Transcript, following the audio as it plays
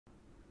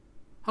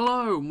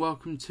Hello and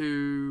welcome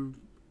to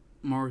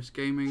Morris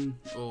Gaming,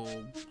 or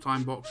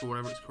Timebox, or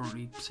whatever it's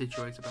currently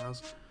situated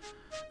as.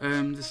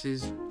 This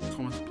is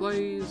Thomas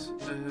Plays,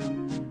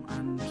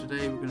 and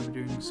today we're going to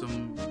be doing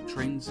some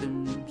train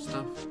sim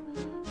stuff,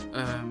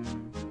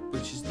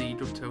 which is the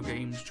Dovetail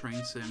Games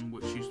train sim,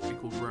 which used to be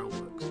called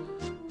Railworks.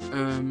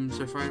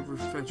 So if I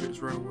refer to it as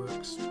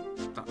Railworks,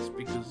 that's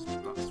because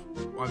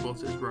I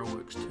bought it as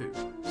Railworks 2.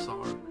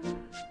 So,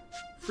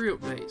 free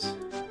updates,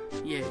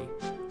 yay.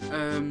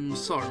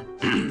 So,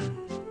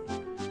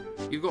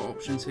 you've got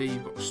options here.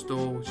 You've got a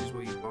store, which is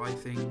where you buy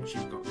things.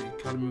 You've got the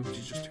academy, which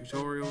is just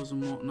tutorials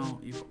and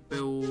whatnot. You've got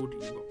build,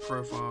 you've got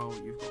profile,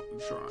 you've got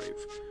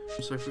drive.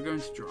 So if we're going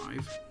to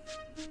drive,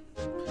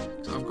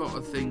 so I've got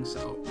a thing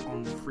set up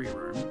on free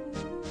roam,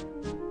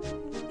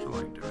 which I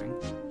like doing.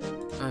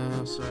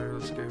 So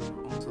let's go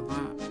onto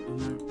that.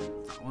 No,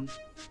 that one.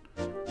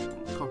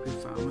 Copy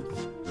of Falmouth,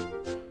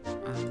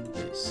 and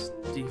it's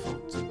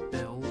default to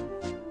Bill,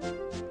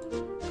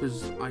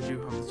 because I do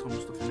have the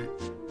Thomas stuff in it.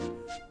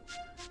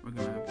 We're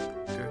gonna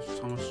go to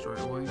Thomas straight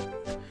away.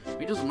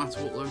 It doesn't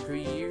matter what loco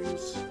you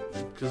use,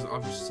 because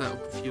I've set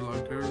up a few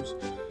locos,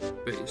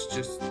 but it's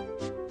just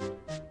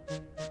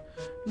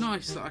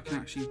nice that I can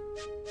actually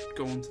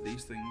go onto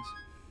these things.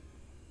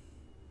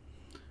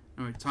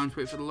 Anyway, time to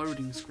wait for the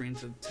loading screen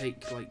to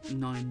take like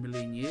 9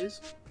 million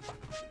years.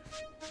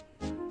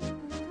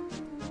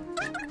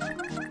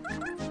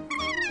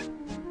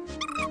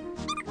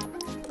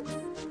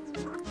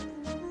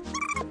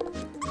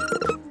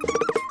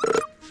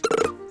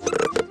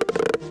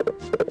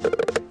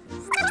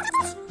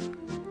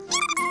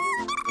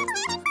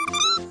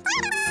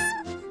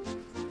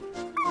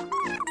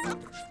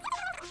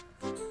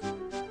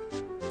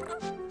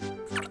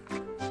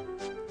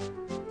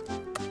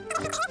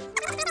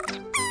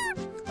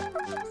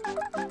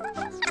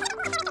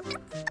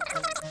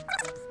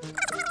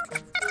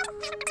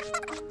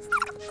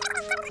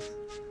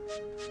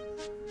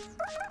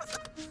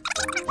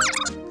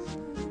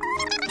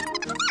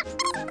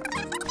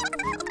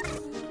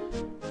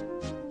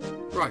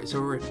 Right,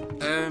 so we're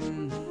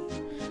in.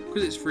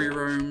 Because it's free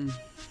roam,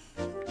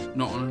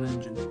 not on an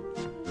engine.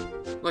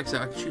 Like I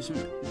said, I could choose some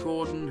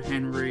Gordon,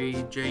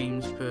 Henry,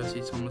 James, Percy,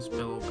 Thomas,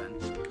 Bill, or Ben.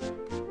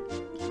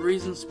 The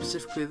reason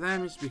specifically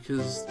them is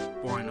because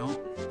why not?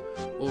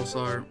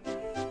 Also,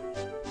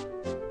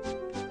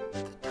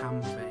 the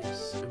tam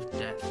face of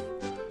death.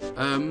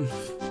 I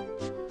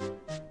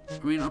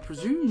mean, I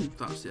presume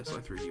that's the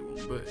SI3D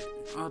one, but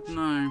I don't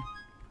know.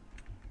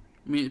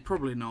 I mean, it's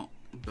probably not,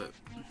 but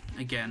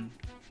again.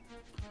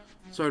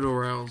 Soda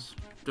rails,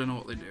 don't know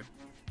what they do.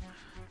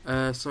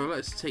 So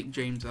let's take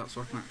James out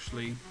so I can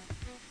actually.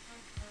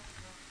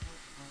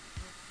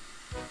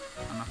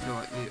 And I feel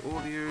like the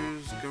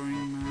audio's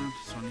going mad,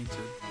 so I need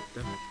to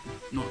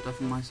not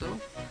deafen myself.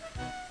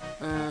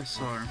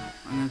 So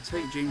I'm going to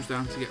take James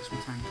down to get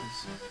some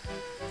tankers.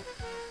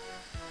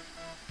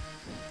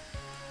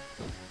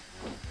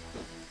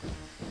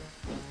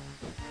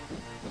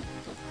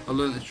 I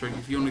learned this trick.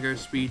 If you want to go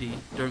speedy,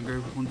 don't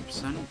go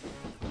 100%.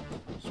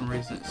 For some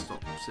reason it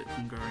stops it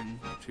from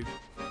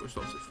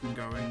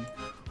going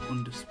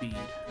under speed.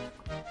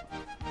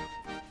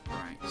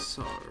 Right,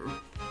 so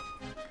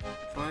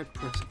if I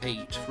press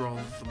 8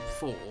 rather than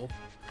 4,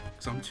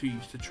 because I'm too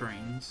used to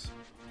trains.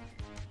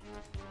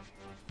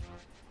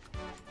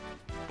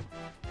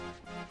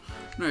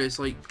 No, it's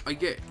like I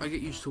get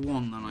used to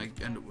one, then I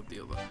end up with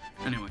the other.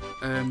 Anyway,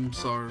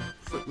 so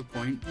flip the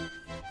point, go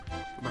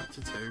back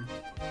to 2.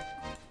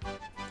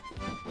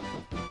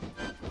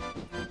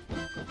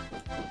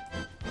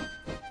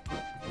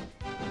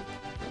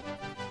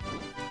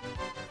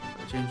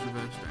 Change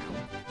reverse down.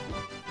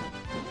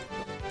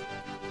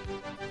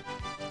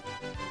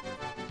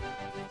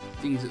 The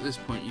thing is, at this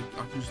point,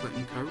 I can just let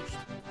him coast.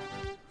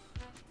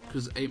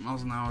 Because 8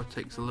 miles an hour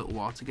takes a little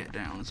while to get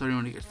down. It's only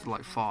when it gets to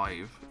like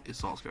 5, it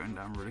starts going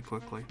down really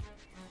quickly.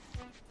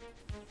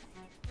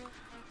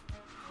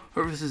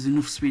 Hope this is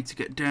enough speed to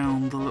get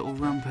down the little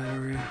ramp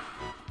area.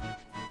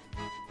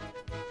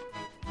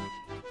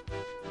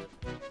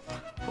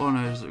 All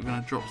I know is that we're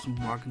going to drop some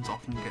wagons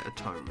off and get a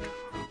toad,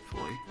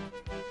 hopefully.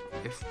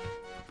 If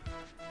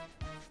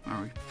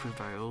Mary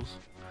prevails.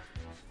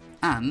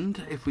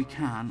 And, if we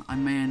can, I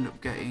may end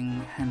up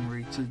getting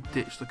Henry to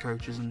ditch the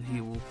coaches and he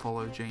will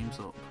follow James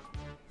up.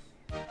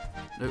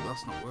 Nope,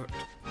 that's not worked.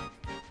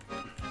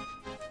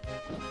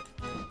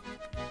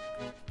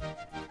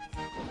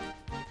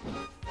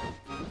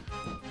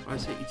 I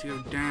set you to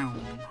go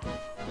down.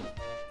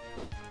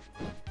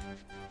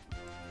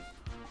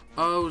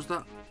 Oh, was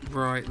that...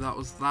 Right, that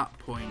was that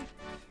point.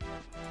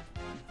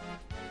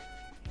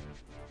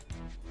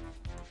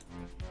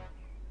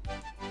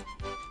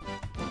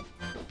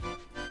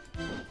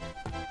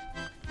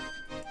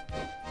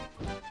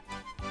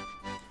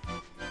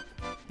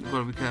 You've got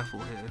to be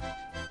careful here.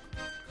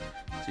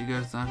 So he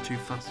goes down too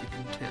fast, you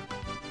can tip.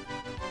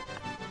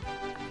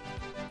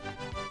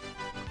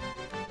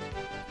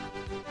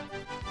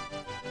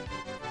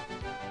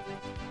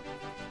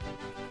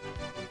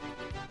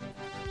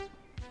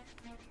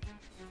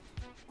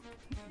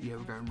 Yeah,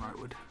 we're going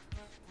rightward.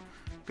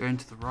 Going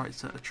to the right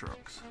set of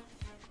trucks.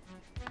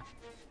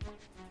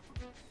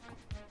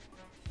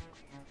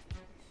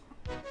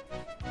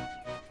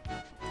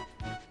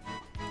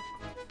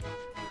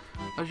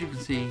 As you can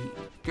see,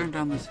 going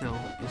down this hill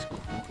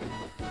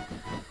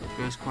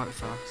goes quite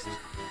fast.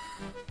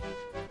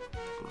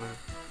 Got to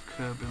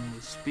curb in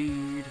with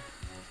speed.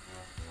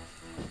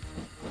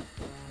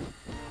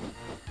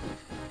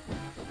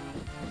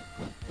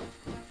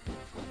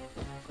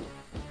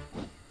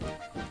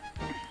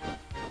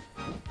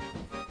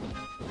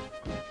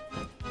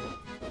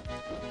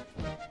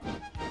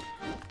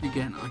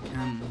 Again, I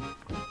can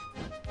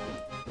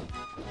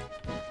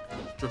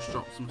just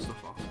drop some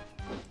stuff off.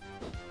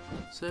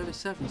 Service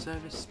 7,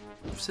 service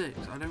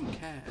 6, I don't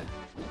care.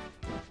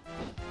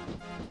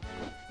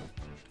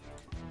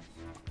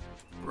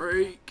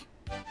 Brake!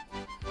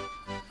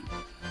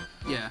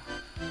 Yeah,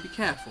 be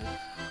careful.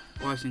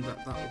 Well, I think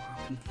that will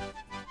happen.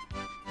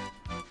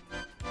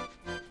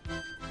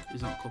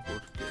 He's not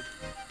coupled, good.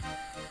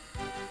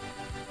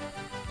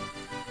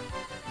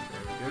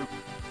 There we go.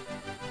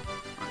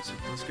 Right, so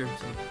let's go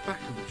to the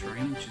back of the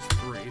train, which is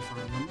 3 if I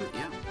remember,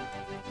 yeah.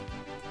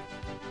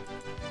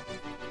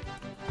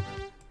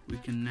 We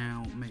can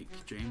now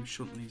make James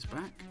shunt these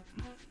back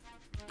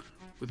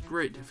with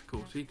great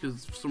difficulty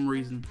because for some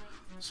reason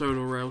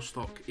solar rail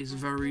stock is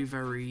very,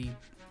 very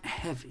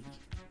heavy,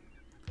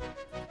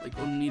 like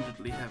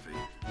unneededly heavy.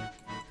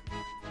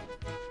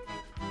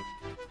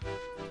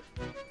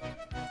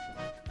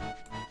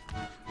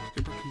 Let's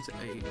go back into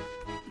 8.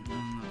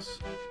 Let's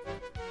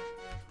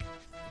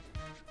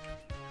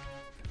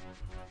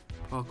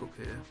park up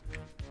here.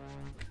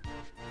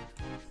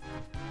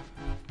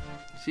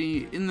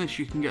 See, in this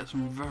you can get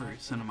some very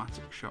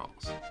cinematic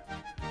shots.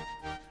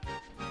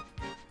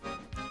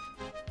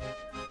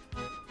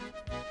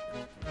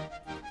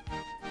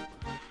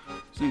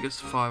 As soon as it gets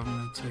to 5, I'm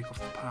going to take off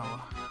the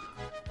power.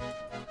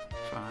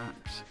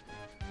 Fact.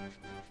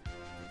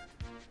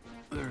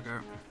 There we go.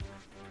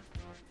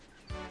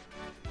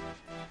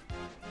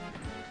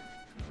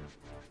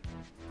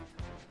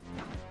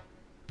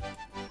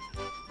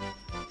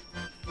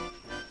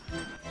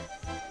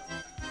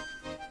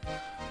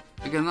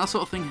 Again, that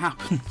sort of thing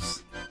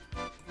happens.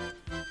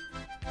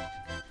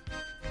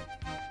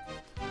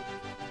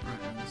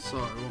 Right, so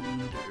what I'm going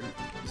to do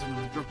is I'm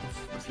going to drop off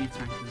a few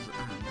tankers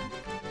and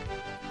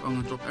I'm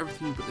going to drop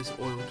everything but this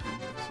oil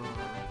tanker. So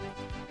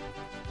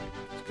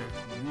let's go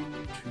from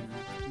 1, 2,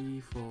 3,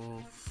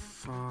 4,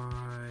 5,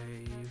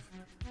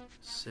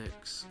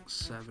 6,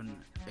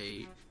 7,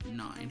 8,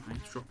 9. I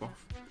need to drop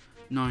off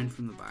 9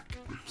 from the back.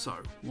 So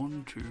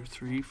 1, 2,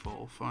 3,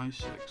 4, 5,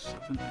 6,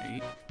 7,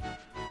 8.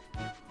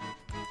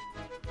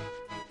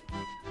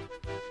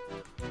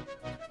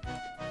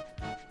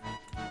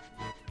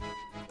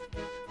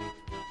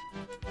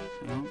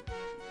 Hang on.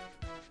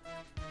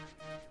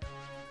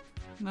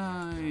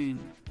 9.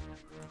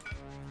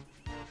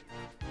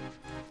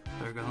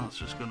 There we go, that's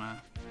just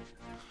gonna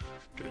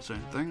do its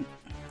own thing.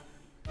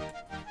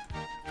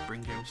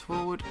 Bring James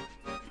forward.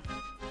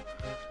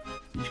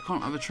 You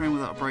can't have a train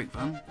without a brake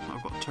van.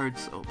 I've got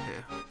toads set up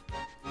here.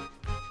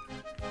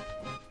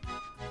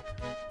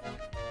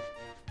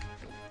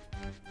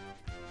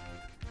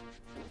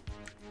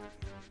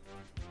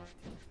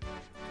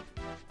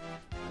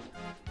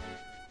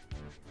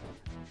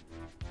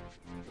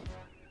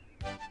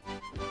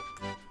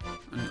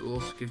 And it will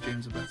also give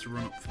James a better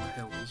run up for the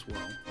hill as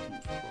well,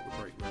 once we've got the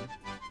brake van.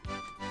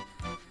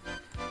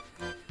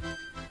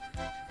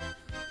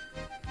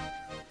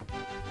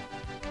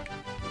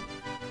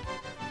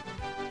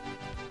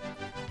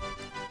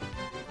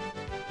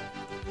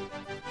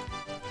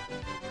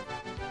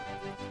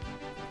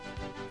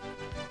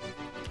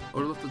 I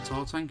would have left the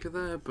tar tanker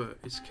there, but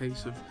it's a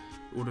case of it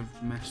would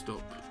have messed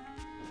up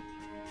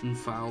and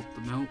fouled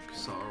the milk,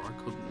 so I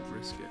couldn't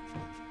risk it.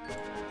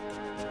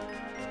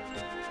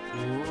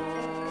 What?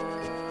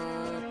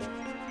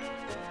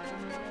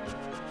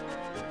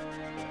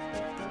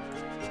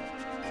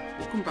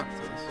 We'll come back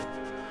to this.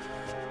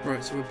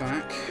 Right, so we're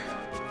back.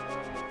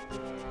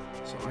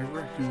 So I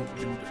reckon what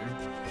we're going to do,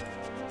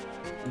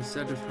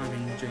 instead of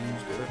having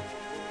James do it,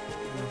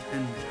 we'll have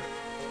Henry do it.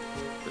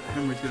 But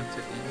Henry's going to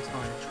take the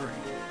entire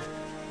train.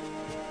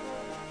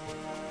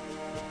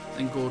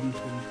 Then Gordon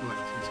can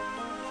collect his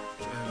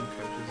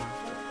coaches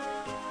after.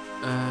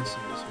 So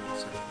it's all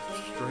set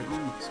straight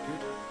on, that's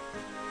good.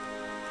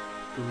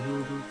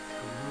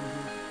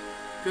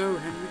 Go,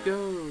 Henry, go!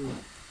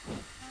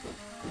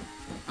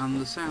 And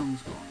the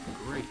sound's gone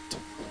great.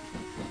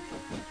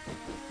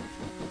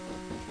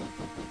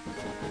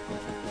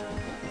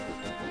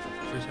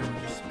 Where's Henry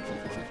just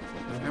quiet?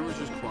 No, Henry's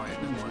just quiet,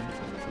 never mind.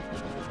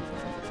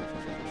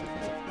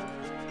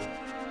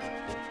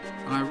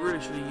 And I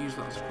really should have used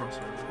that as a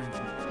crossover.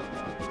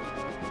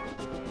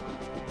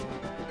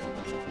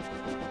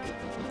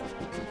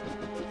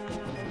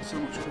 So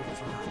much quicker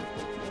for that.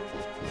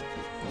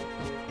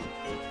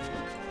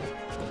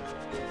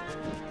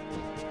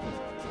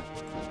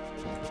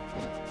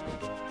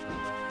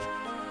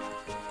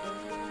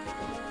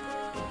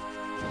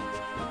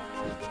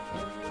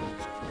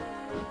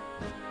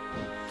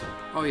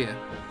 Oh yeah,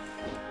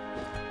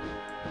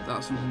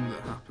 that's something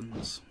that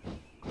happens.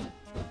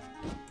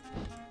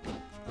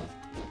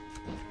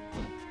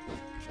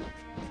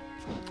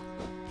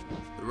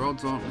 The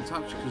rods aren't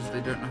attached because they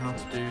don't know how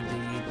to do the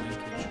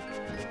linkage.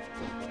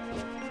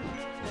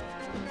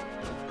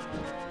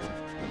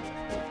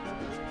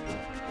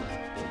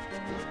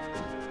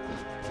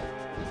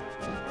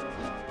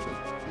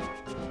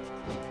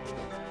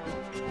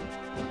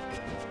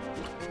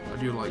 I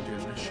do like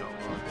doing this shot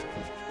though.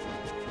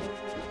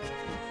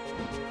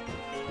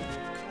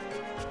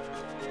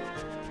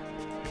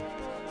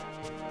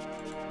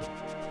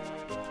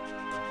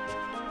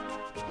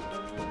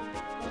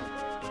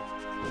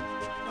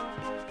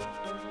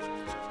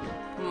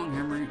 Come on,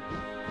 Henry.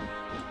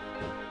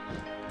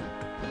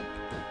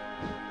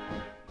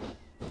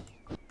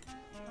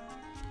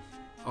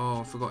 Oh,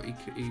 I forgot he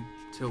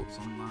tilts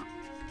on that.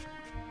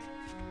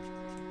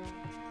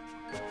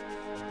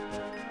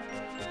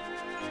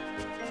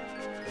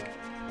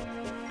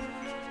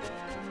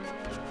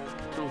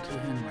 Tilt to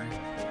Henry.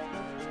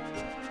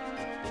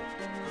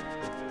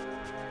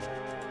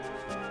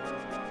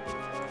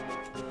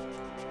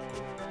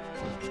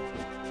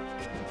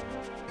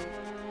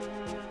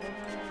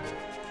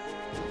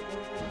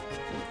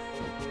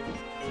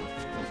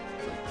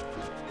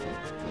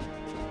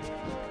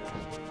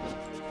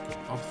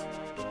 Off.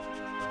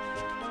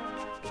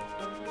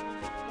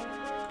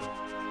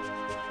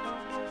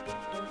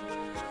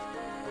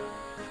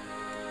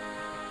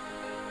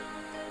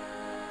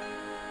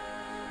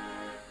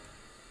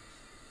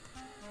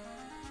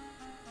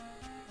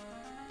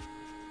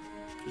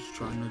 Just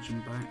try and nudge him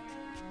back.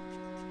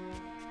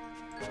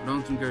 I don't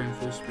want him going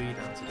full speed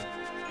at it,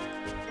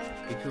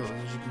 because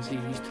as you can see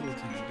he's tilting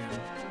again.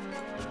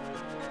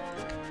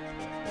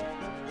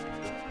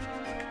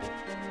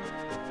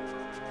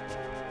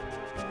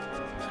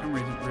 This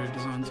camera isn't really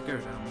designed to go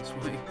down this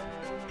way.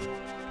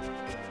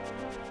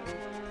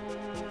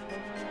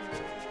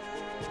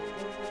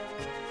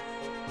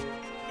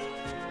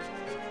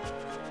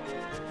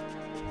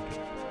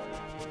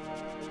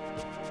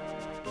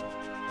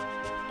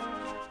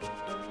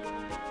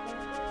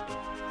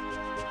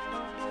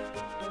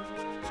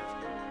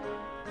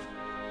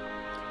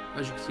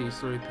 As you can see, he's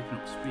slowly picking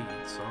up speed,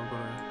 so I've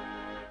got to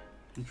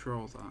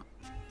control that.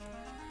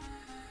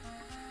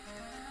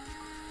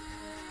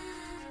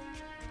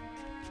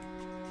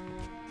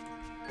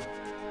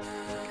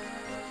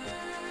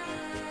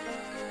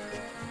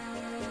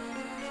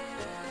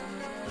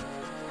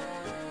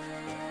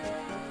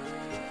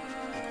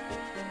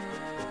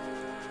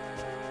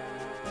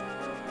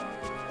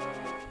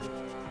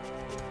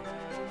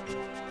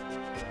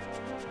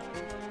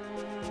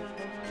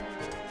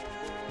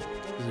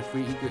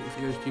 If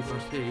he goes too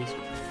fast here, he's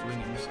going to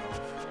fling himself.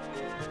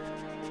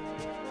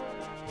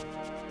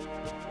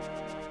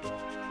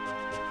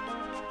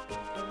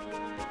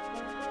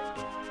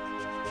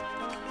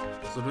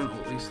 So I don't know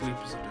what these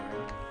sleepers are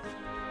doing.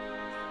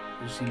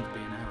 There just seems to be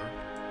an error.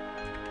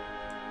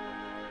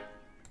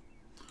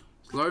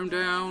 Slow him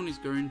down, he's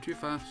going too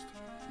fast.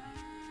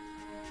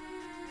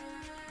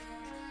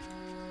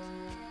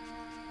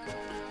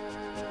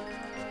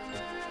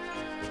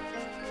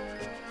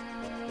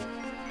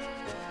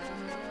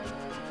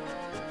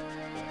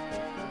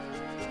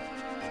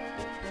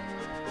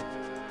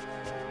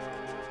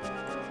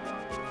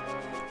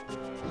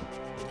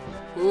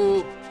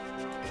 Oh!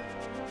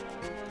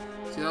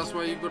 See, that's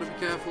why you've got to be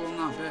careful on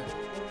that bit.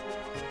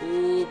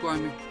 Oh,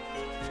 blimey.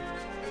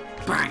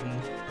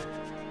 Bang!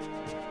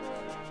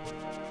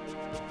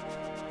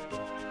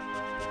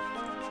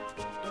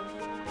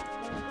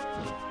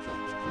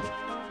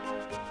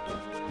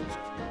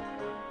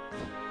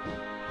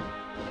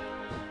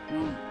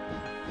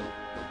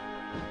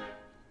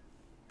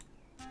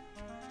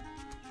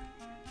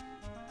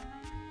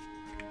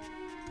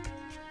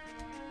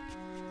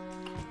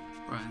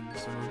 Right,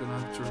 so we're going to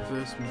have to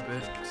reverse him a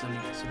bit, because then he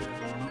gets a bit of a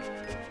run up.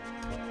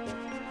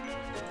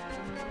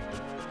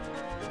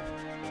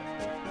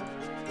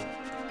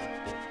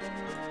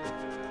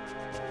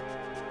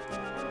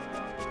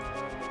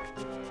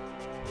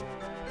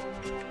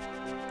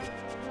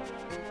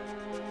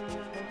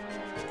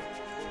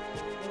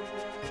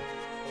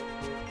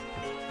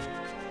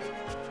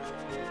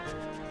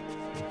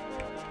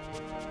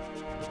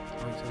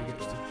 Wait till he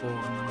gets to 4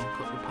 and then I'll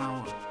cut the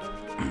power.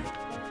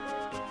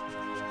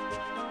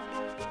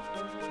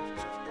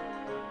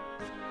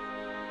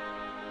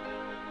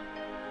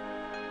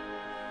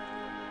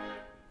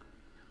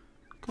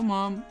 Come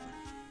on.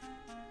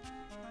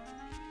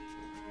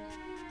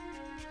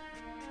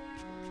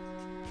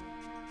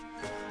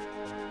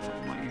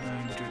 What are you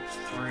going to do? It's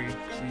 3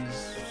 because he's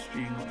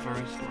speeding up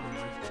very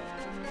slowly.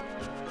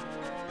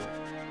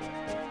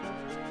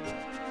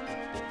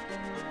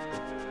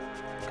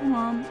 Come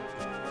on.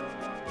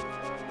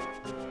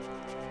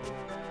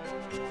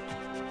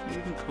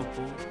 Even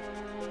couple.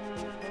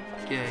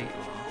 Yeah, you are.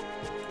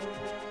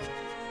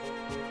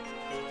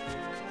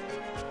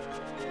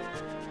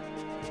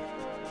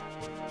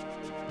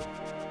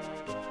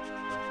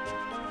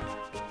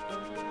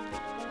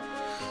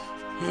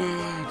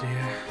 Oh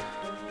dear.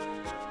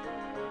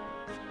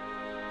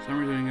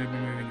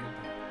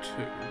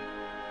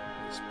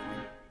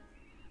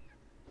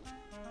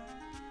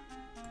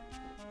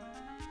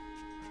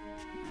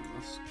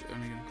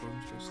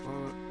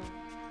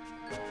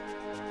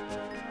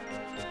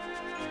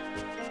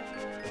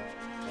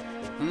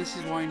 And this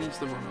is why he needs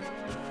to run up.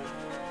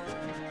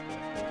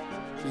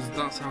 Because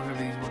that's how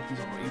heavy these weapons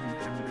are, even Henry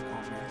can't move them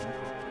properly.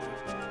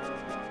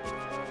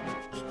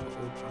 Just got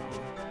all power.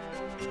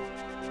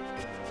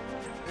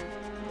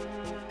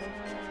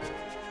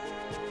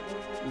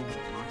 Ooh,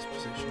 nice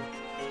position.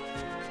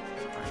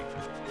 Right.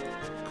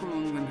 Come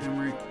on then,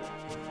 Henry.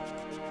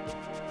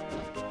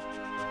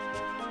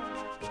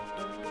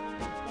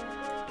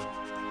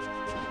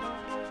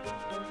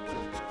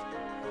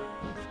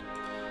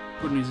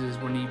 Good news is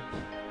when he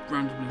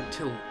randomly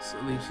tilts,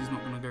 at least he's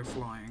not going to go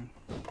flying.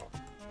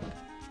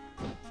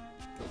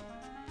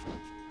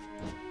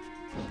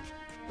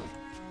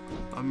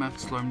 I might have to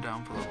slow him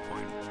down for that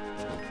point.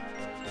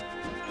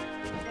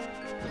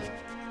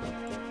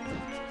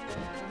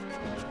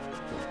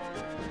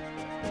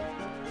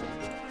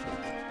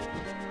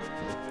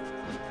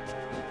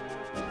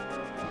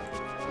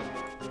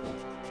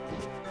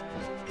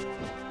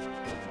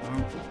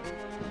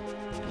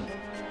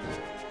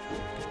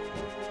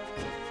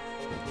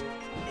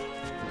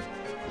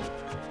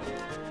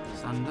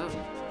 Stand up.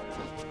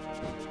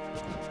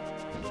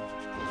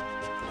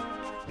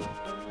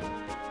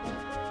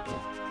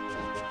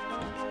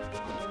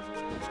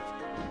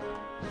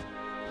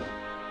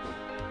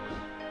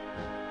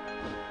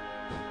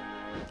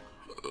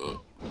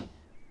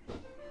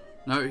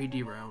 No, he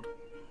derailed.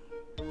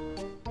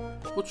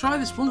 We'll try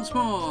this once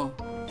more.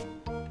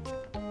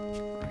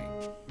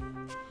 Right.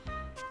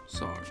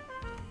 So,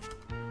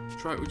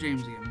 try it with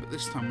James again, but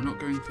this time we're not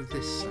going for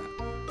this set.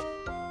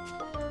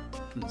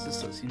 Since this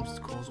set seems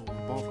to cause all the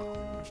bother.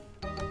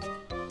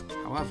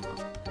 However,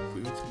 if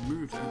we were to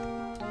move it,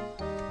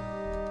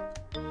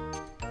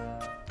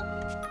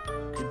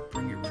 we could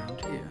bring it round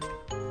here.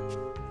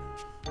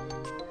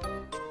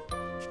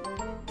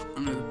 I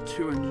know the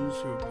two engines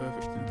are a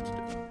perfect thing to do.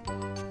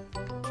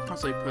 I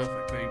say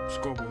perfect, they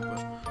squabble,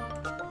 but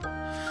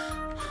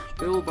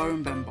Bill, Bo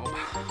and Ben Bob.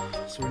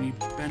 So we need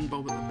Ben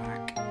Bob at the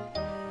back.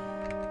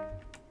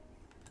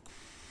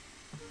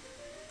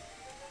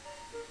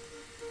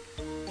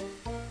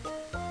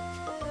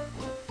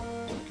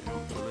 Get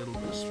on for a little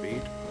bit of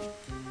speed.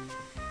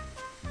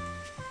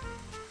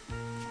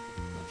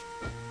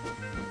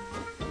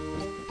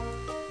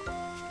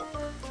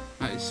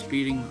 That is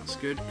speeding, that's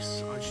good,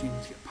 because I just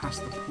need to get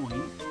past the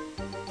point.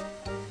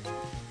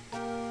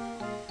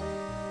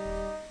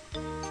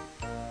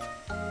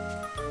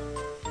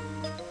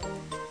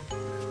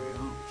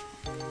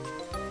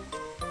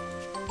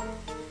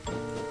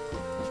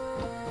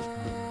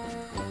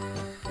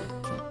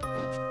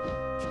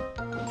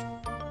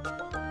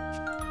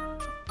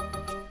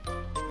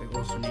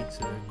 Also need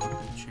to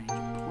quickly change a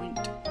point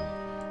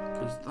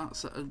because that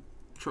set of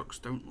trucks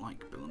don't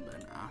like Bill and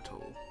Ben at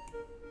all.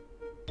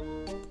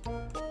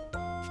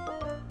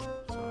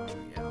 So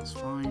yeah, that's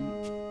fine.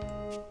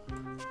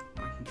 I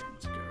can get him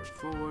to go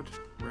forward,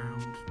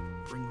 round,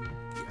 bring them.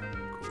 Yeah,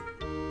 cool.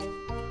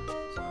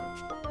 So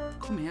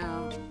come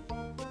here.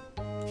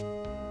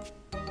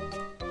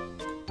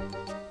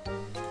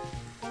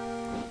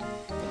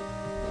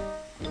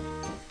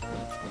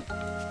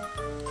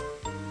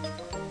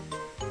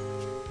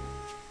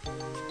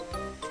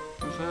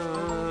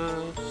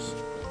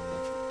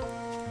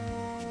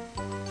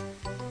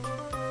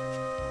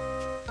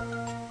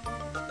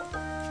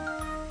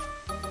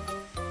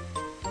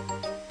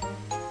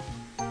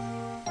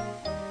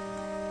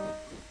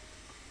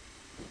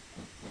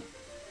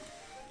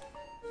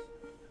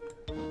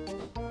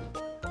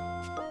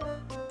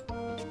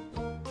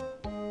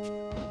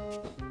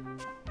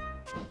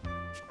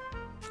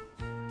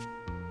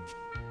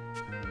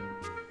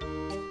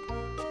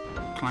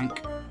 Clank.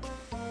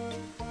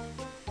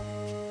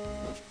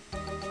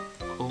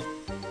 Cool.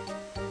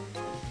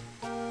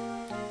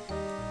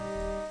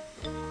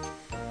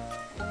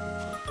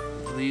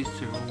 These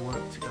two will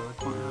work together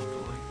quite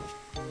happily.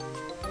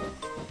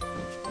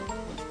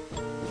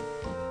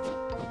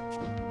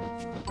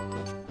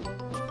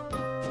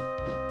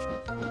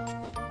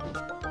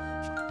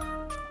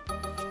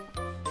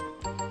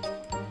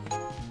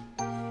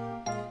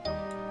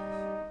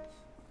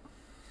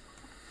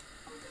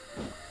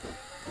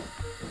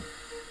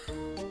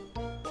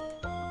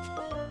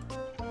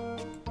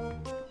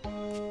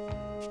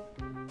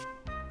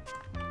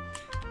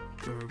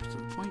 Go over to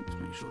the point to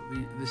make sure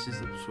this is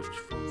the switch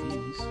for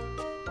these,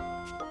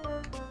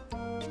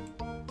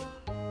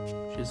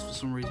 which is for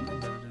some reason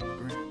embedded in the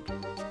ground.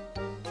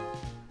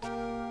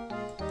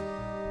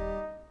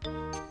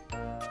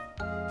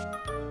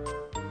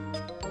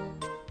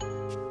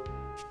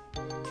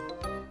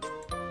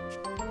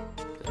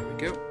 There we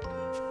go.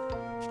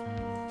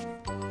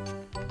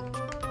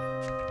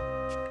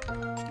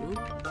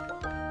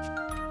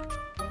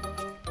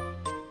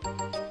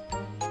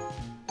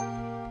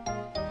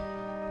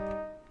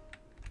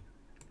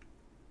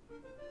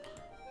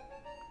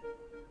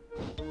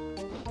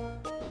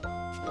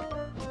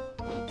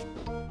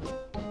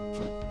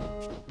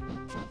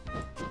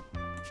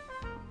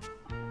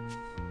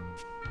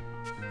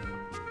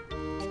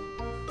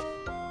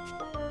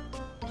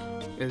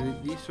 Yeah,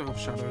 these sort of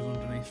shadows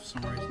underneath for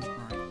some reason.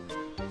 Right.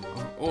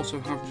 also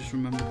have just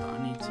remembered that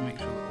I need to make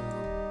sure that all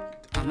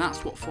the, and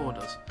that's what 4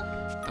 does.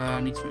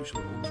 I need to make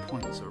sure that all the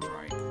points are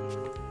right.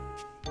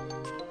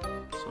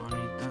 So I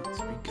need that to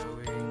be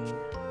going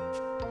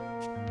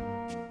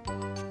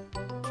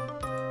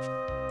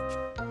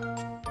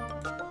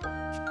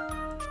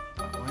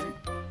that way.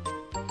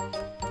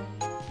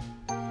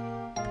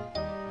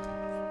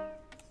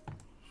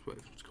 Just wait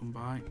for it to come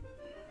by.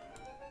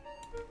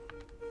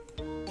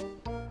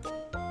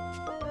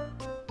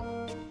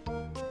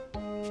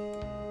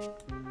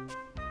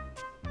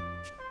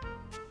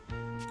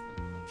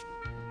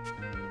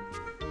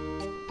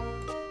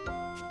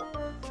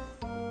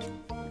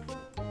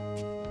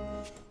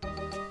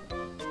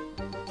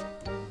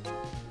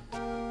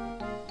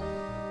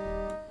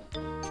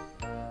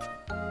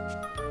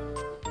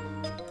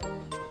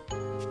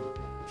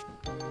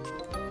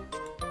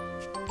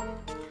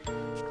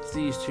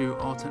 These two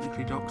are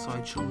technically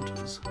dockside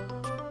shunters.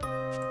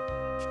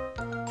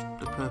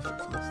 They're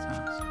perfect for this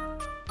task.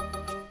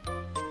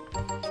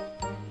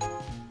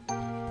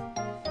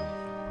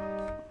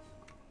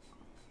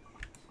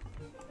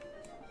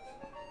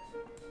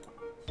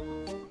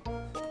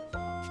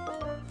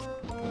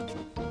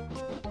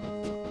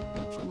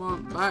 Come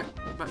on,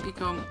 back you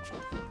come.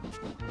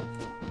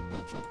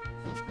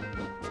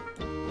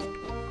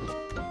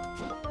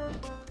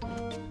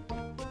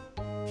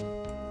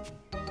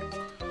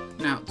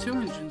 Now, 2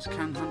 engines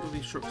can handle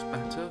these trucks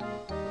better,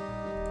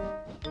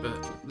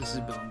 but this is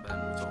Bill and Ben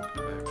we're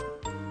talking about.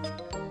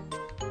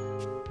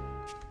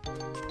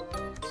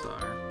 So,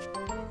 just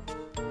gotta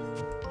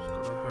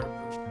hope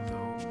that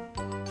they'll...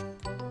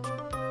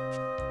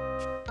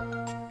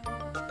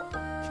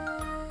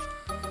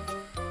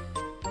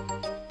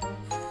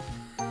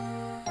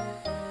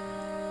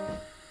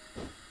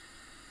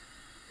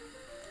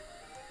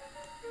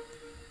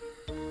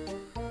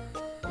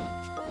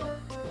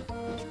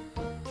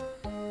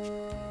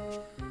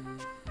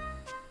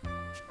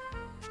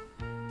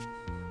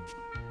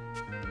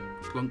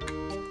 Clunk.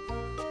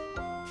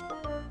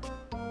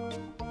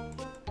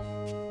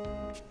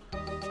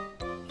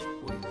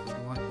 Wait for the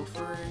light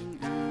buffering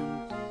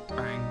and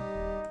bang.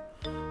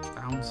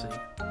 Bouncy.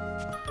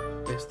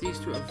 Yes, these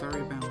two are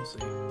very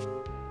bouncy.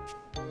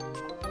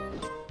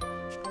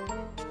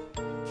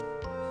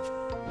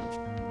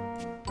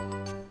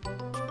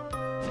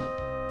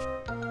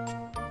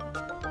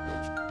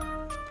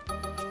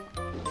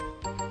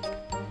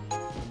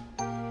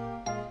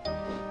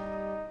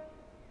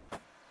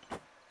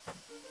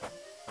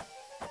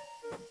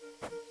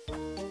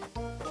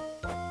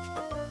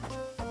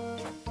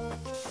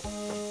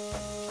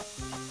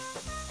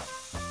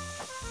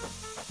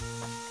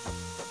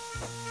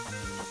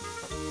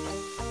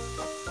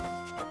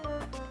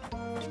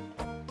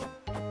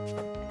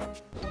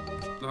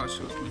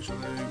 Actually, let's make sure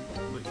they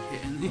don't like,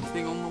 hit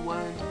anything on the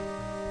way.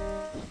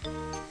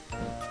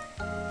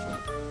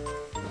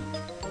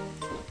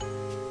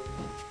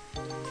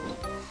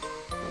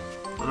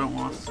 I don't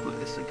want to split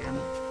this again.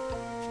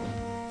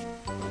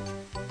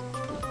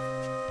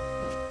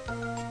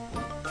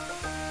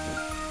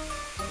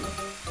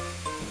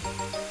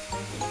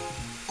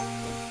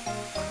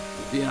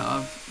 Yeah,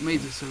 I've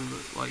made this so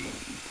that, like,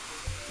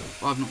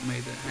 well, I've not made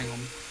it, hang on.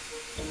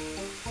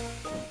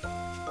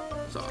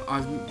 So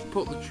I've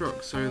put the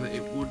truck so that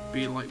it would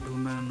be like Bill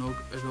and Ben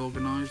had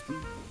organised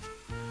them.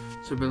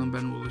 So Bill and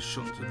Ben will have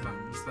shunted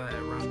vans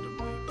there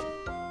randomly,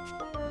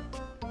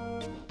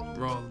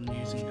 rather than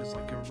using it as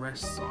like a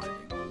rest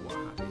siding or what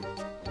have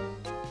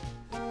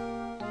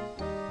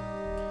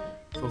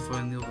you. For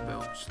throwing the other bit,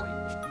 I'll just like,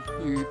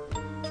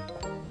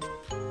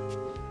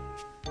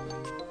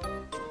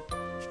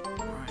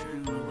 right,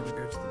 hang on, I've got to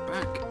go to the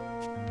back.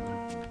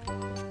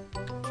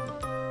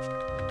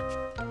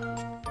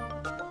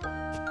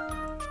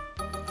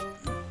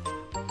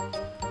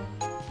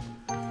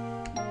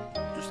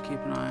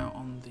 Keep an eye out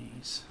on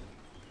these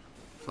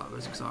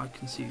flatbeds because I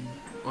can see,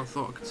 well, I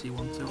thought I could see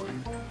one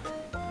tilting.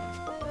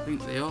 I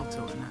think they are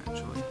tilting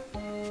actually.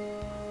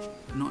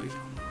 They're not even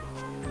on,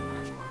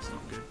 oh, that's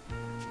not good.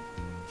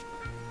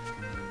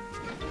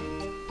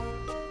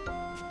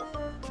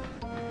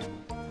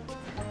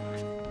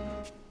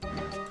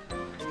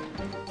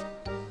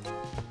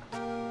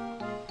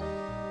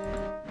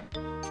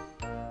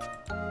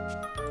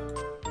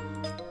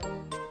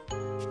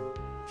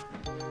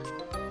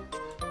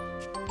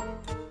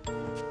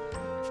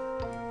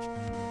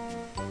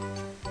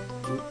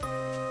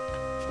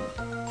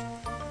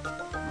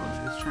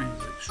 This train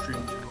is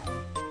extremely long.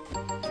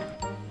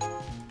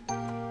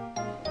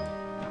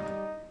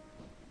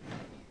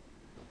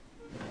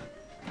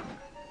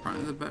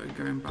 Apparently they're better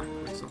going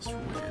backwards, that's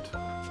weird.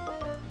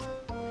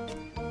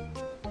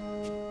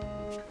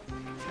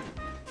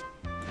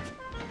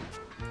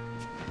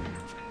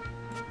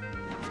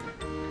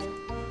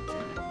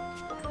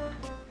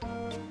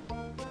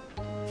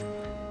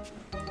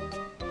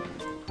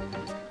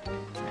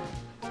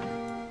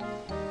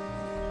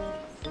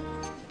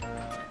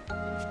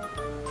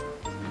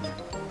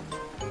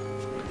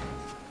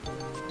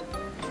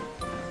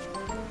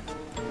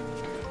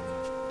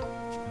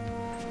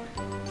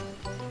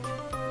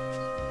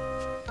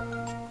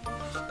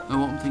 And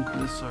what I'm thinking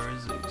with this sir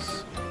is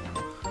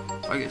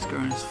I get it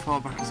going as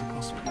far back as I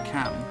possibly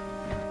can.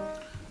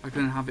 I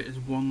can have it as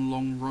one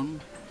long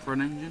run for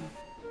an engine.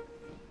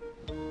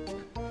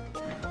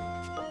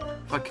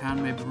 If I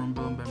can, maybe run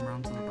below and bend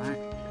round to the back.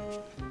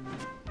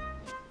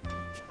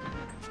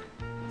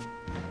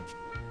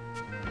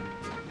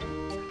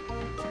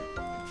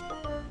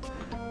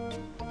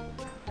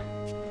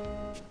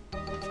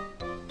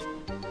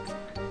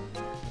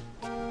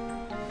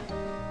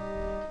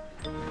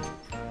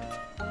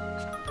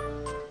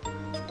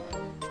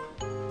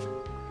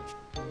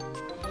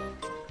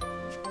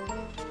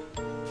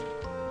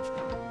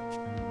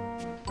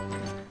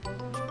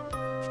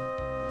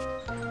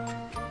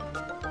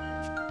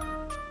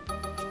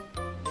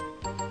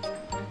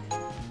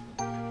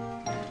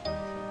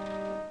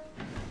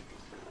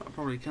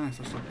 Probably can if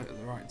I stop it at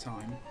the right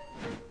time.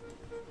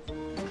 But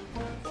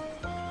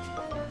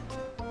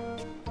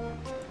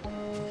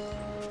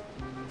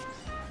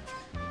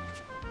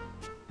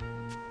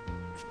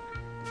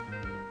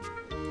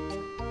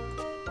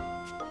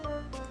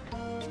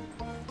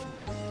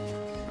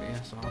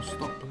yeah, so I'll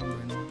stop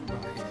balloon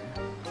about here.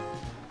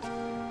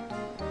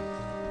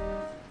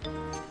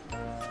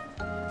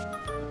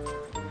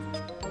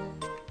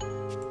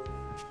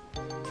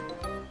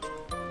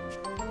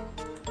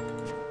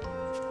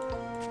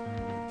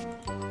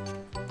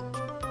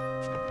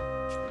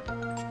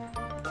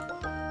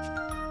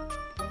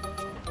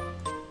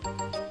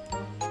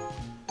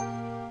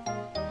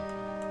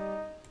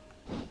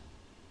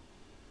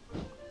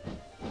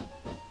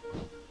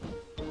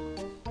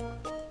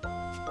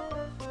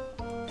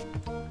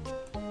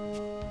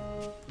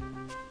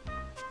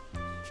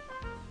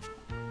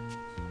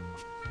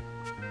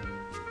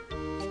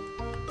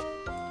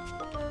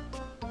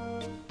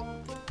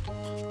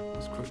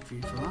 Quick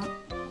view for that.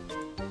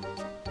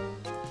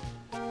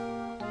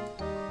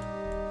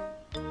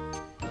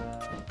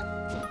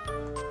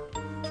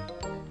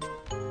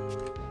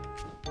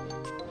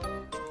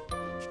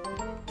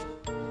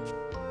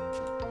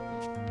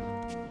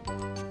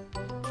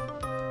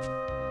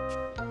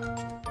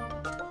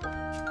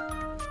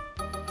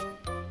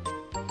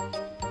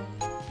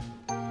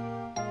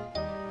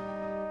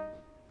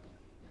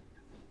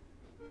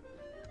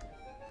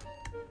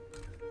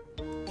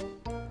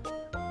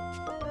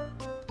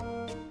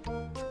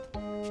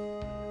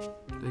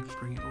 They can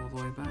bring it all the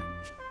way back.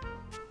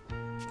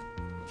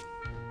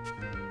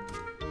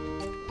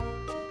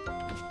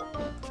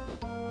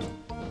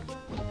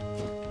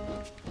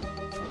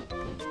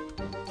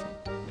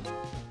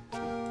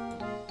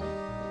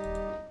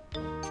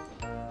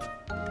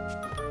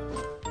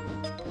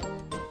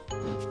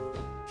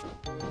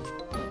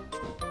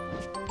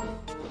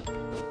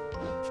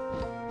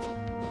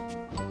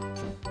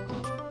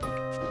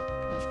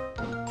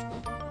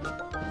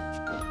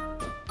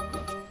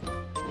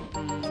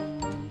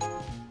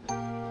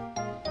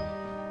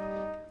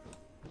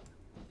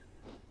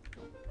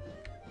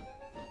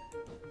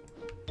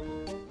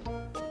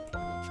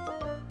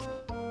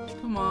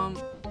 Come on.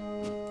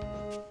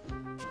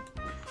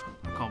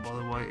 I can't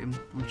bother waiting.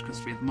 I'm just going to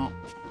speed them up.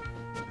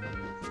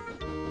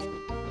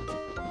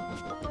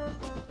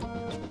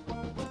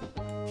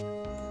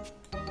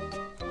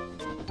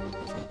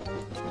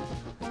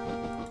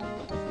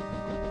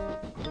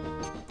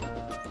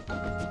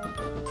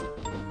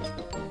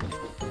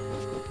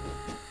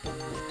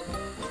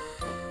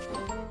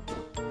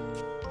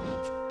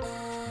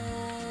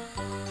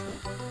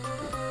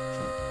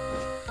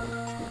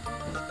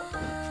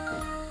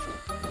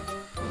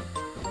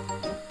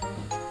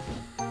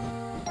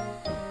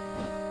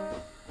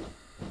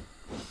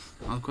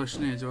 Now the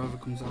question is, whoever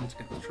comes down to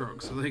get the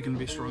truck, so they're going to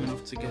be strong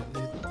enough to get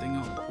the thing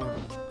up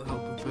with the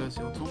help of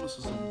Percy or Thomas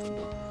or something.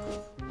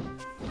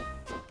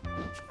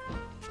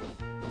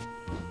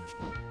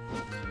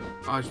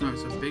 I just know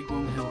it's a big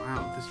long hill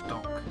out of this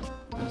dock,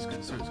 and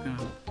so it's going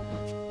to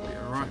be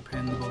a right pain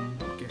in the bum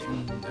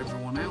getting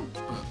everyone out,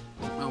 but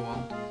oh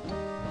well.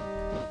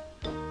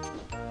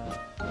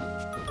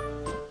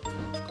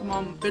 Come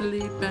on,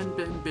 Billy, Ben,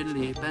 Ben,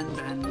 Billy, Ben,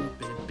 Ben,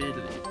 Billy,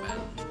 Ben.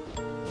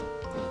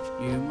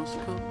 You must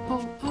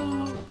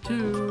couple up to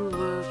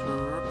the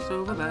trucks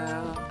over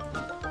there,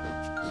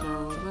 so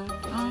that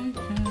I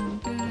can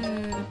get.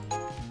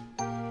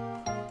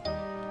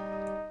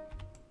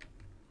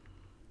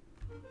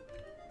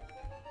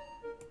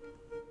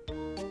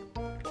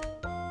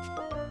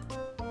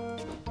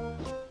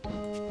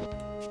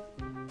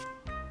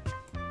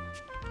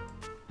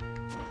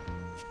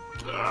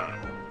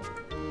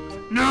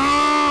 No!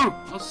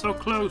 I was so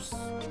close.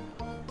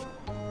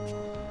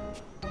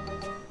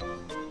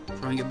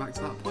 Try and get back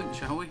to that point,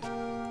 shall we?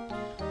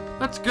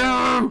 Let's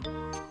go!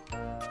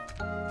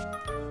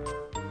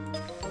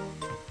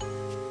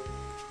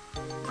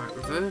 Right,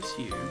 reverse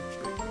you.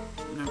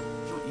 No,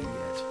 not you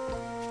yet.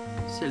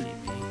 Silly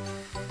me.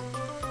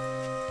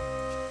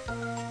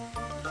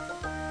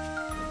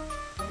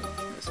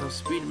 Let's have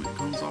Speedman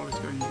Gonzalez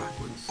going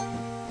backwards.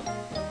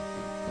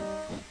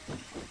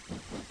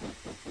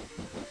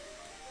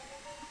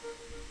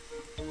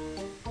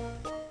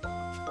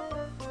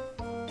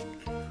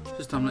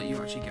 This time let you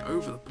actually get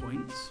over the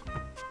points.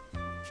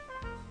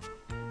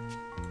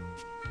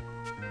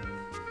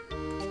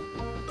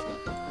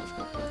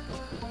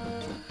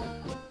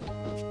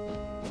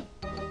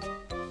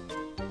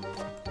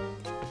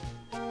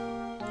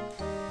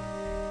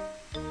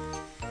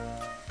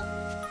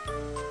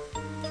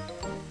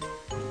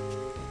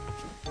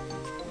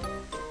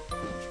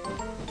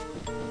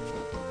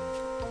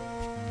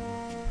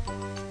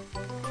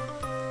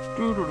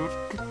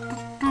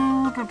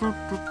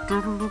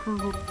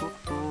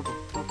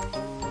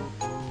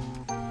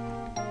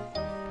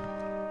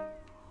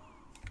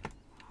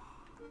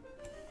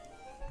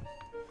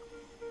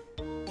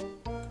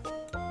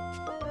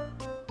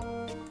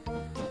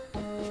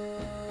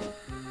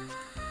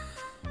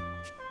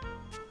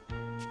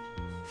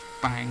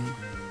 Bang.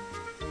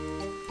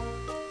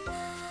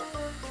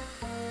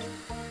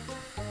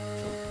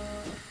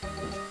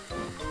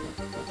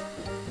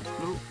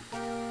 Nope.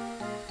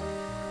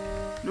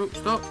 Nope,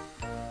 stop.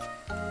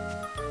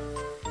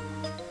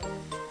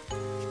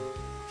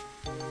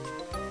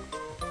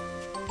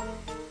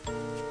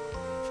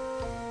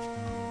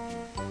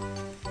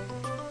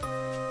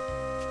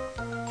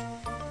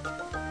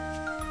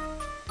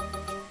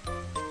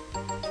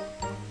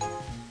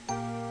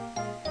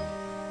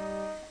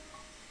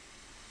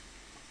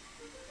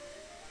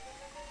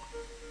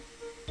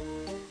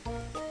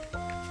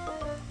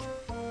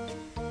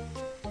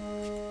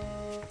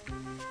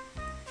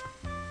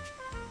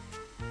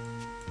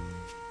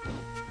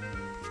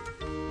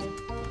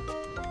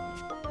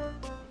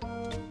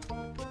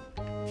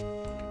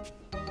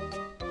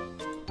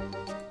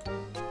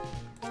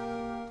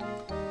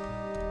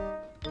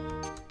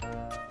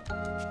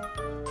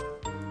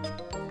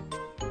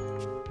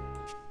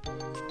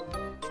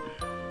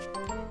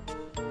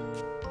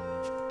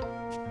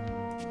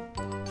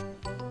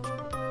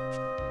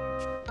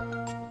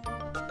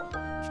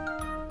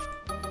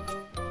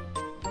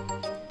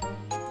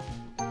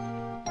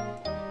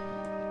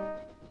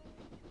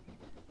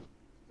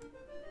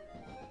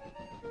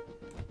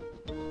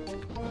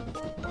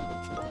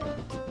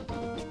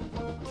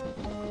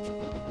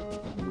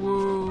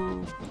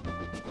 Whoa.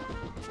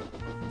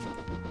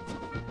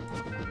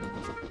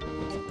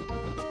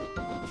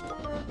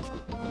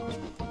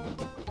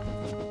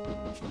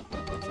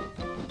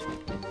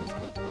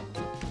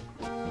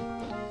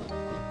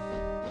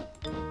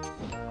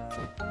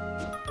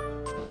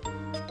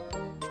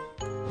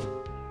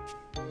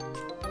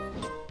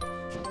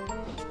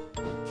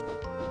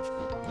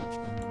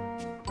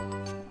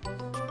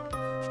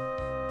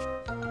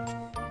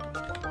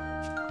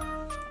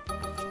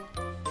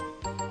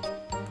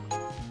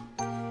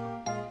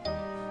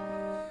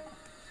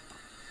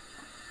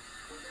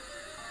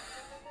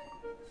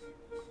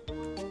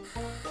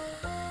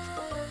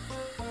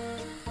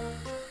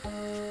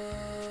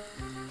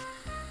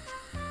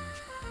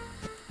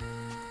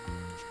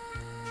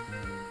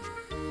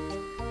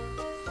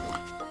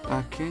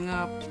 Backing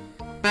up,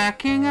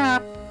 backing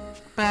up,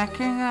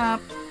 backing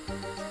up.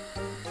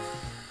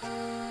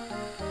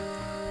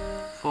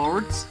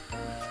 Forwards.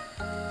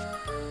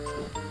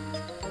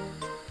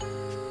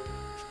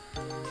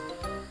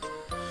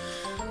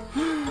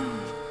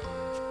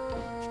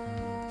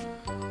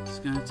 It's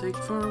gonna take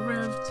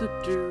forever to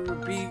do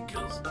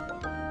because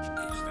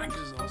these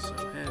things are so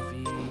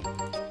heavy.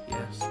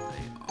 Yes,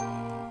 they are.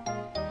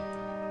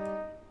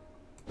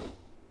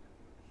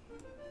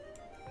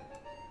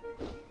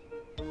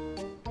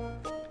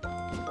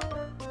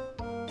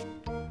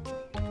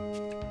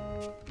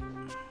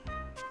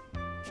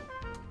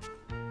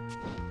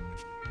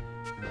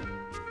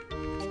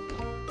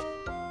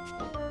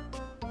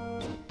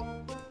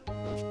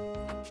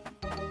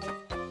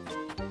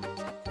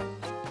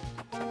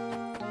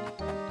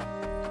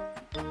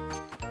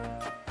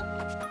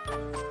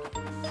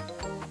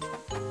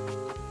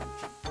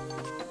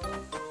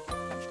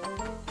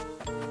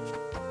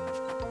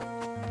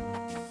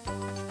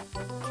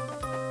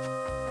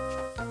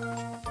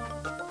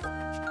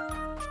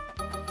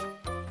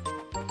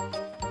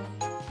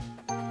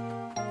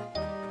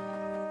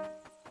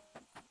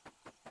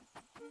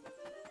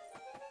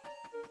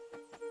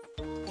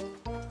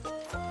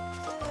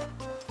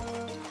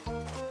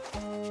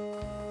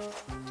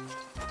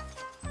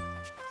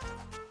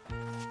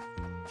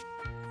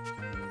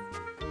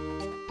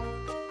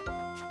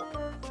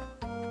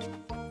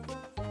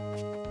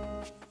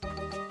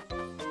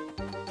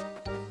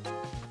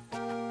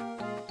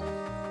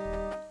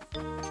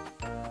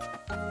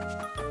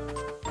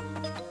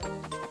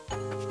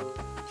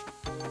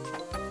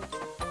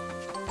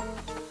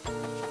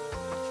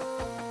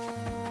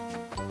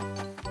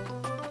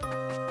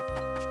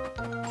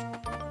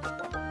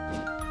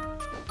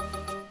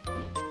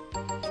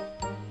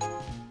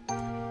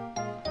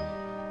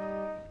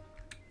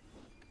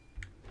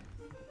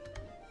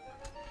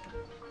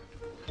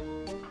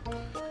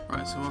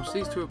 Right, so whilst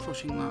these two are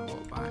pushing that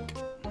lot back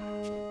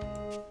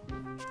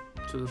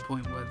to the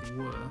point where they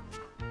were,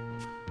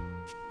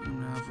 I'm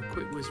going to have a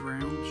quick whiz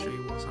around, show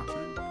you what's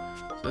happening.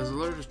 So there's a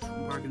load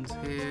of wagons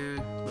here,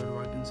 load of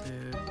wagons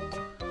here,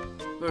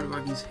 load of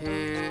wagons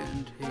here,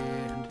 and here,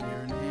 and here,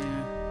 and here.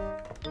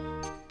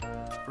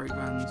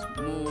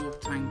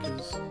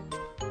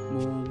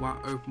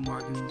 open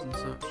wagons and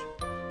such.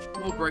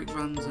 More brake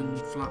vans and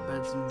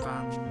flatbeds and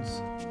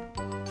vans.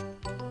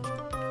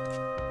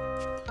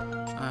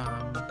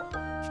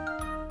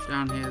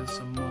 Down here there's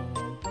some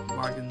more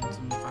wagons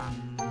and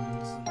vans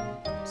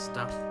and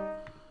stuff.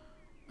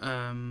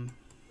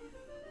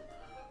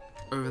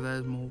 Over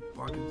there's more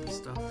wagons and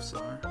stuff, so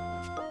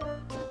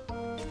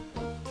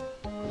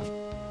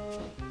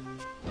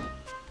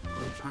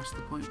we're past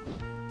the point.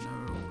 No,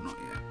 not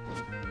yet.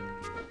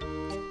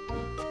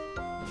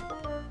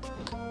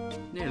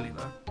 Nearly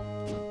there.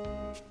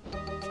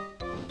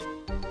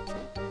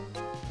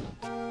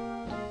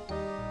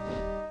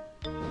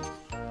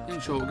 In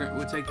short,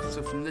 we're taking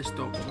stuff from this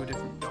dock to a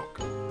different dock.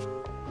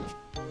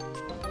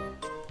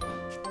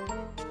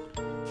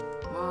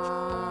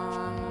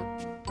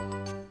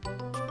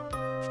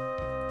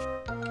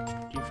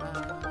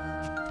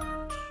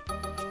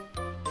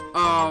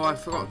 Oh, I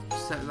forgot to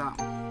set that.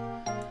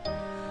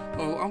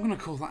 Oh, I'm going to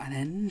call that an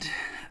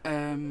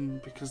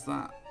end, because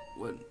that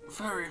went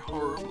very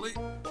horribly.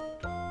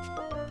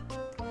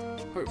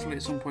 Hopefully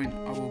at some point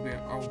I will be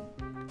able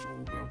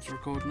to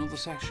record another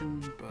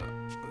session, but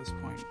at this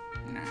point,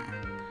 nah.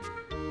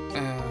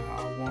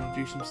 I want to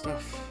do some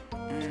stuff,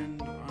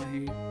 and I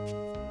need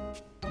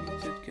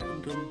to get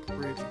them done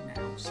really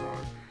now, so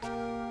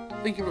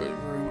thank you very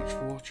much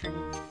for watching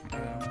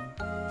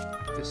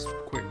this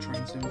quick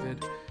train sim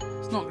vid.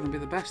 It's not going to be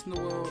the best in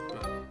the world,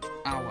 but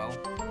well,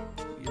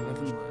 you live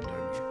and learn,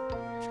 don't you?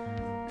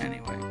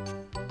 Anyway,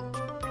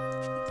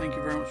 thank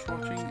you very much for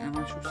watching, and I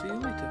shall see you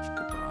later.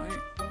 Goodbye.